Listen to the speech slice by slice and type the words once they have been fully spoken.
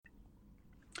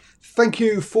Thank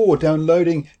you for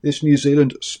downloading this New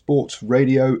Zealand Sports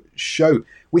Radio show.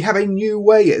 We have a new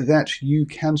way that you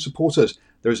can support us.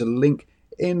 There is a link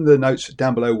in the notes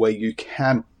down below where you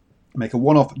can make a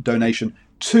one-off donation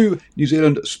to New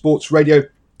Zealand Sports Radio.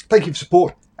 Thank you for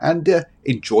support and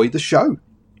enjoy the show.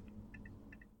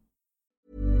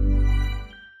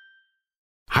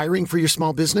 Hiring for your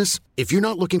small business? If you're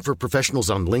not looking for professionals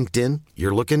on LinkedIn,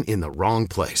 you're looking in the wrong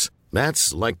place.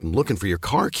 That's like looking for your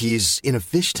car keys in a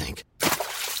fish tank.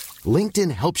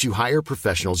 LinkedIn helps you hire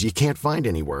professionals you can't find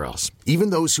anywhere else, even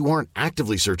those who aren't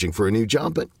actively searching for a new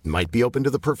job but might be open to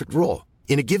the perfect role.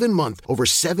 In a given month, over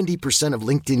 70% of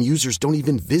LinkedIn users don't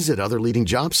even visit other leading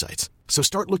job sites. So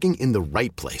start looking in the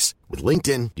right place. With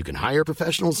LinkedIn, you can hire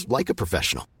professionals like a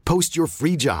professional. Post your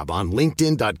free job on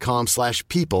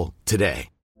linkedin.com/people today.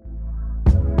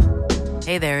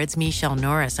 Hey there, it's Michelle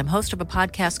Norris. I'm host of a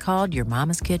podcast called Your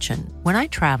Mama's Kitchen. When I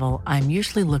travel, I'm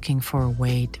usually looking for a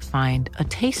way to find a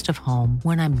taste of home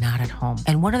when I'm not at home.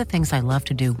 And one of the things I love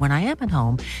to do when I am at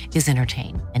home is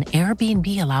entertain. And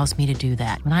Airbnb allows me to do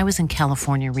that. When I was in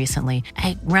California recently,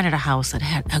 I rented a house that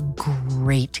had a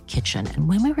great kitchen. And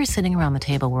when we were sitting around the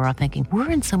table, we were all thinking,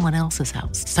 we're in someone else's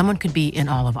house. Someone could be in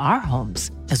all of our homes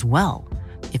as well.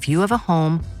 If you have a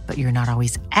home, but you're not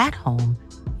always at home,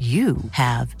 you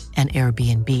have an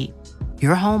Airbnb.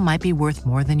 Your home might be worth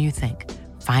more than you think.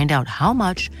 Find out how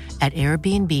much at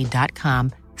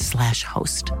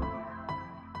airbnb.com/host.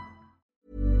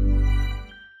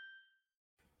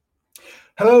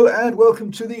 Hello and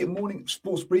welcome to the morning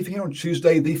sports briefing here on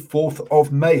Tuesday, the 4th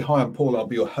of May. Hi, I'm Paul. I'll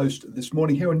be your host this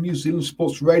morning here on New Zealand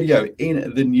Sports Radio.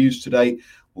 In the news today,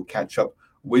 we'll catch up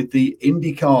with the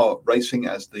IndyCar racing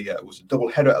as the was a double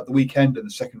header at the weekend, and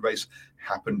the second race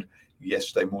happened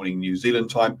yesterday morning New Zealand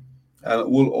time.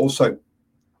 We'll also be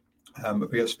able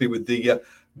to speak with the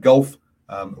golf,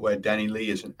 where Danny Lee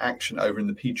is in action over in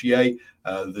the PGA.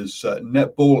 There's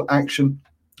netball action,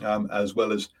 as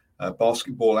well as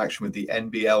basketball action with the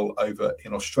NBL over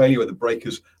in Australia, where the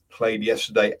Breakers played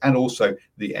yesterday, and also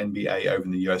the NBA over in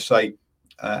the USA.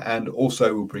 And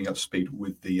also we'll bring up speed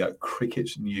with the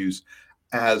cricket news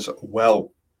as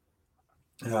well.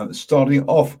 Starting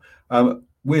off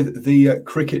with the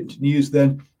cricket news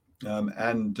then,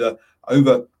 and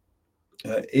over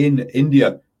in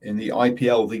India in the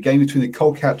IPL, the game between the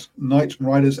Kolkata Knight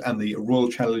Riders and the Royal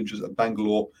Challengers of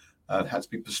Bangalore had to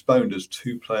be postponed as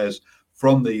two players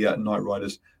from the Knight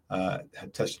Riders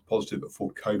had tested positive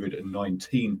for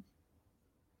COVID-19.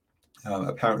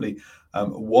 Apparently,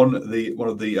 one of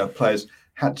the players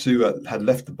had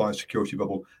left the biosecurity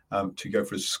bubble to go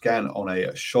for a scan on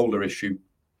a shoulder issue.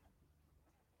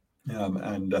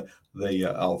 And they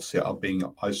obviously are being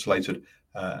isolated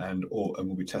and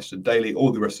will be tested daily.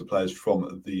 All the rest of the players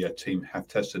from the team have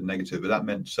tested negative, but that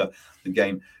meant the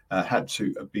game had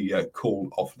to be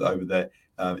called off over there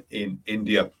in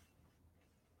India.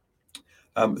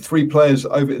 Three players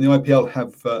over in the IPL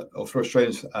have, or three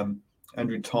Australians,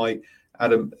 Andrew Tye,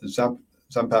 Adam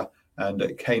Zampa,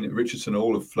 and Kane Richardson,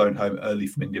 all have flown home early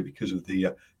from India because of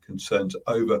the concerns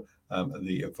over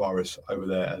the virus over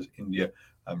there, as India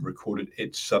recorded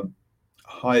its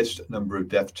highest number of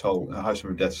deaths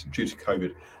due to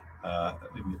COVID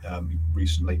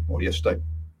recently or yesterday.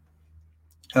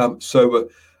 So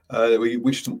we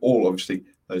wish them all, obviously,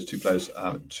 those two players,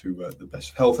 to the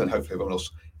best of health, and hopefully everyone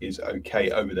else is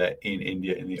okay over there in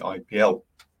India in the IPL.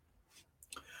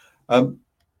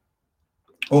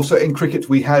 Also in cricket,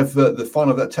 we have the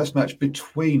final of that test match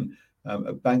between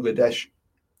Bangladesh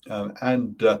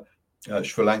and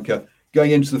Sri Lanka.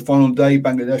 Going into the final day,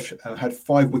 Bangladesh had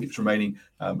 5 wickets remaining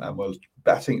and was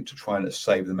batting to try and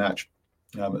save the match.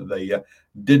 They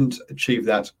didn't achieve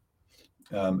that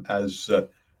as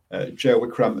Jaya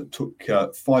Wickram took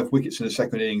 5 wickets in the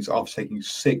second innings after taking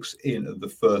 6 in the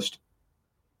first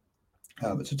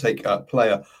to take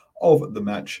player of the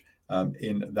match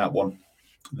in that one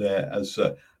there, as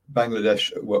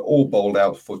Bangladesh were all bowled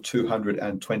out for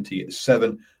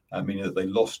 227, meaning that they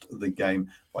lost the game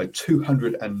by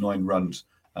 209 runs.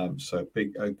 So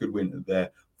a good win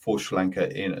there for Sri Lanka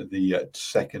in the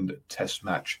second Test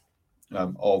match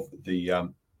of the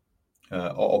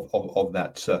of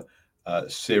that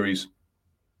series.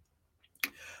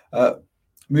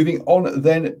 Moving on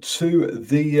then to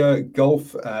the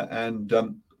golf and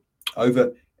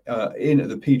over in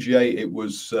the PGA, it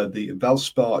was the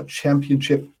Valspar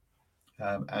Championship,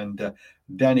 and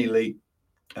Danny Lee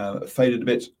faded a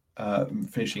bit,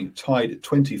 finishing tied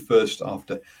 21st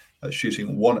after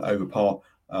shooting 1 over par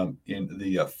in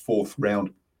the 4th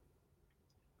round.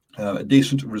 A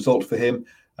decent result for him,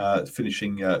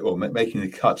 finishing or making the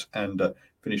cut and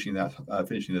finishing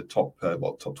the top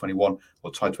 21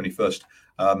 or tied 21st.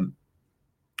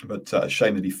 But a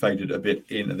shame that he faded a bit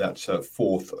in that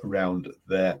fourth round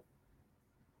there.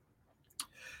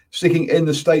 Sticking in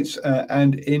the States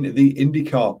and in the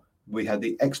IndyCar, we had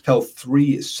the XPEL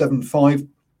 375,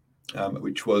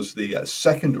 which was the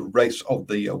second race of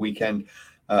the weekend.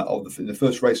 In the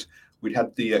first race, we'd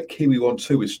had the Kiwi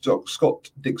 1-2 with Scott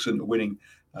Dixon winning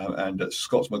and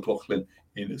Scott McLaughlin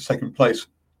in second place.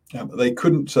 They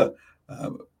couldn't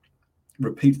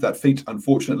repeat that feat,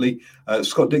 unfortunately.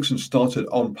 Scott Dixon started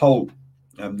on pole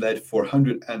and led for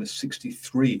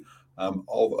 163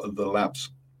 of the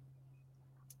laps,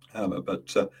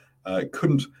 but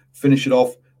couldn't finish it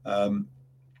off.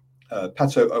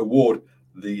 Pato O'Ward,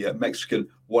 the Mexican,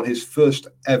 won his first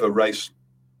ever race.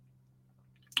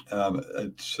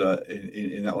 In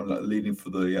that one, leading for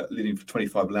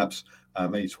 25 laps,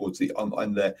 maybe towards the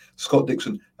end there. Scott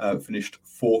Dixon finished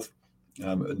fourth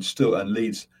and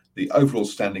leads the overall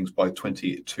standings by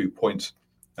 22 points.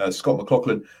 Scott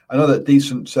McLaughlin, another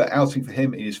decent outing for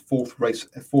him in his fourth race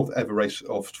of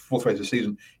the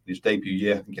season, in his debut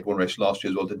year. I think he had one race last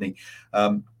year as well, didn't he?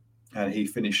 And he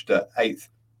finished eighth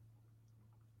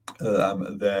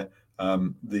there.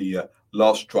 The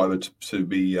last driver to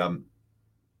be on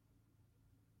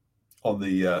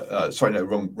the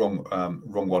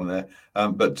wrong one there.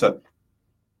 But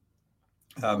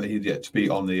he'd yet to be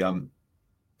on the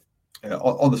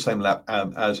same lap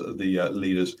as the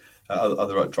leaders.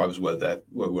 Other drivers were on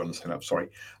the same lap. Sorry,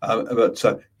 but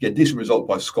decent result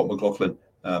by Scott McLaughlin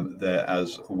there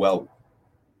as well.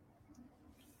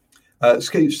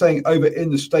 Staying over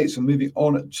in the States and moving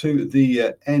on to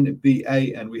the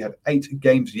NBA, and we had 8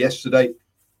 games yesterday.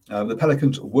 The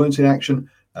Pelicans weren't in action.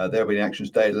 They'll be in action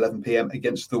today at 11 p.m.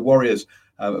 against the Warriors.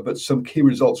 But some key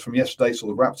results from yesterday. So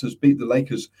the Raptors beat the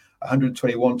Lakers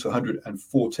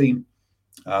 121-114.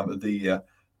 The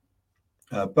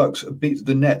Bucks beat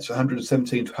the Nets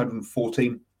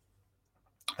 117-114.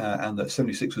 And the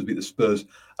 76ers beat the Spurs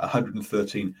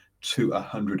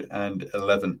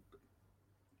 113-111.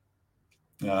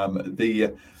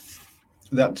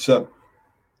 That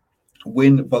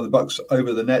win by the Bucks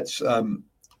over the Nets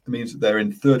means that they're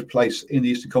in third place in the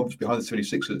Eastern Conference behind the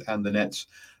 76ers and the Nets,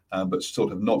 but still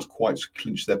have not quite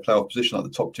clinched their playoff position like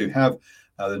the top two have.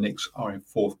 The Knicks are in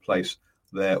fourth place.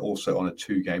 They're also on a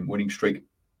 2-game winning streak.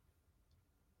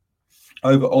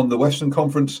 Over on the Western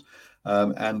Conference,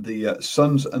 and the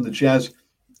Suns and the Jazz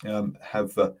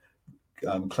have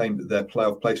claimed their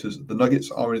playoff places. The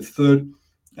Nuggets are in third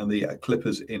and the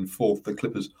Clippers in fourth. The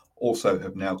Clippers also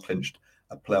have now clinched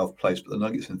a playoff place, but the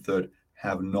Nuggets in third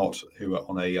have not, who are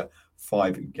on a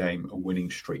 5-game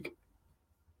winning streak.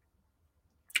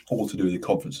 All to do with the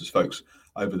conferences, folks,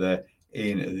 over there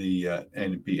in the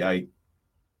NBA.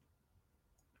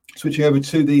 Switching over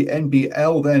to the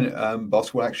NBL then,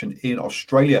 basketball action in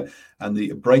Australia, and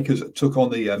the Breakers took on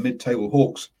the mid-table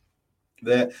Hawks.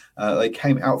 There, they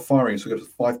came out firing, so got a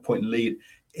 5-point lead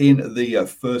in the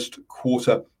first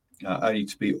quarter, only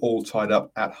to be all tied up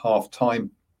at half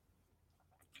time.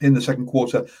 In the second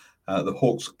quarter, the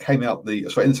Hawks came out in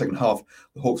the second half,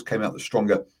 the Hawks came out the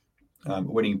stronger,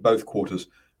 winning both quarters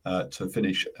to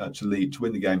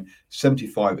win the game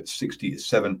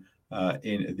 75-67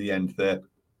 in the end there.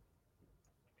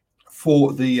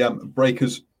 For the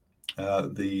Breakers,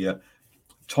 the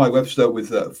Ty Webster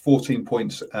with 14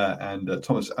 points and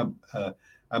Thomas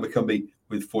Abercrombie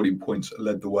with 14 points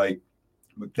led the way.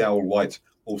 McDowell White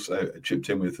also chipped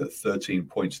in with 13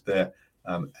 points there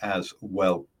as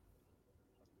well.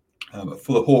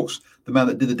 For the Hawks, the man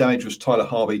that did the damage was Tyler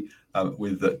Harvey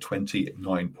with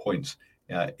 29 points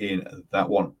in that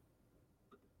one.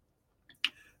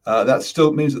 That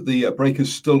still means that the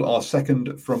Breakers still are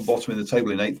second from bottom in the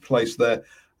table, in 8th place there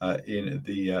in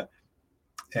the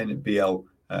NBL,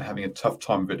 having a tough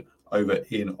time of it over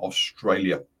in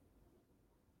Australia.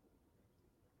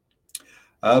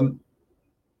 That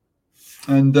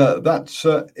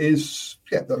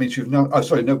means you've now.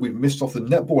 We've missed off the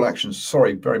netball action.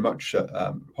 Sorry, very much.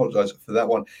 Apologise for that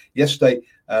one. Yesterday,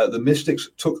 the Mystics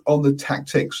took on the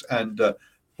Tactics, and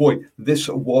this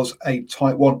was a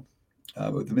tight one.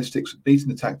 With the Mystics beating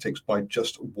the Tactics by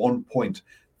just 1 point,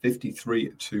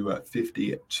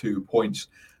 53-52 points.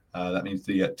 That means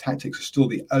the Tactics are still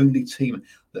the only team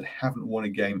that haven't won a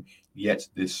game yet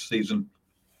this season.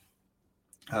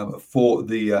 For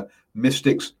the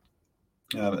Mystics,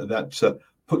 that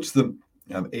puts them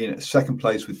in second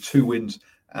place with 2 wins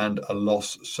and a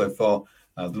loss so far.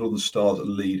 The Northern Stars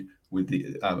lead with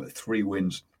the 3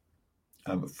 wins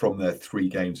from their 3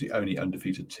 games, the only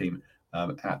undefeated team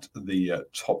at the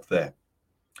top there.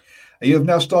 And you have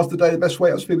now started the day the best way,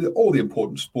 up to speed with all the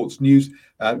important sports news.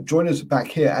 Join us back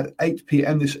here at 8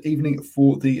 p.m. this evening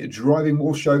for the Driving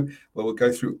Wall Show, where we'll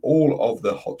go through all of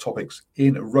the hot topics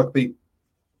in rugby,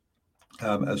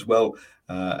 as well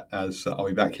as I'll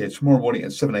be back here tomorrow morning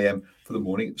at 7 a.m. for the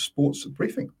morning sports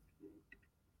briefing.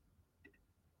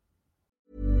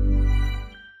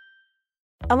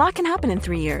 A lot can happen in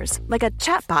 3 years, like a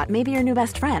chatbot may be your new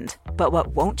best friend. But what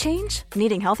won't change?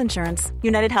 Needing health insurance.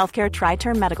 United Healthcare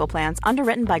Tri-Term Medical Plans,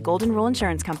 underwritten by Golden Rule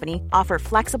Insurance Company, offer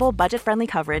flexible, budget-friendly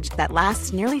coverage that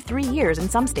lasts nearly 3 years in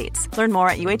some states. Learn more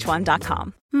at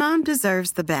uh1.com. Mom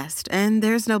deserves the best, and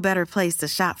there's no better place to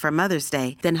shop for Mother's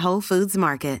Day than Whole Foods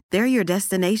Market. They're your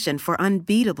destination for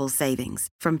unbeatable savings,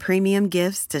 from premium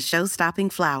gifts to show-stopping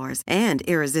flowers and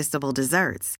irresistible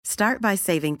desserts. Start by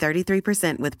saving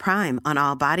 33% with Prime on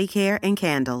all body care and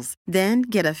candles. Then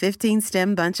get a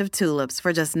 15-stem bunch of tulips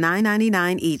for just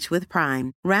 $9.99 each with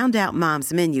Prime. Round out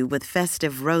Mom's menu with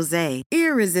festive rosé,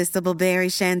 irresistible berry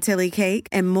chantilly cake,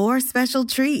 and more special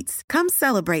treats. Come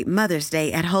celebrate Mother's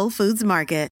Day at Whole Foods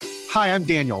Market. Hi, I'm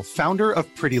Daniel, founder of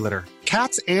Pretty Litter.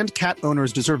 Cats and cat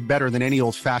owners deserve better than any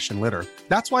old-fashioned litter.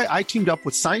 That's why I teamed up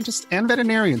with scientists and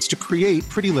veterinarians to create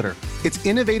Pretty Litter. Its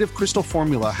innovative crystal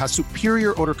formula has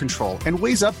superior odor control and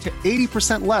weighs up to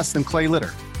 80% less than clay litter.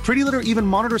 Pretty Litter even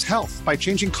monitors health by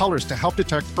changing colors to help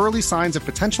detect early signs of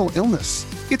potential illness.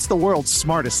 It's the world's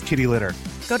smartest kitty litter.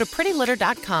 Go to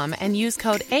prettylitter.com and use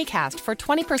code ACAST for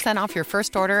 20% off your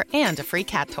first order and a free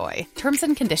cat toy. Terms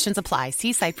and conditions apply.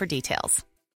 See site for details.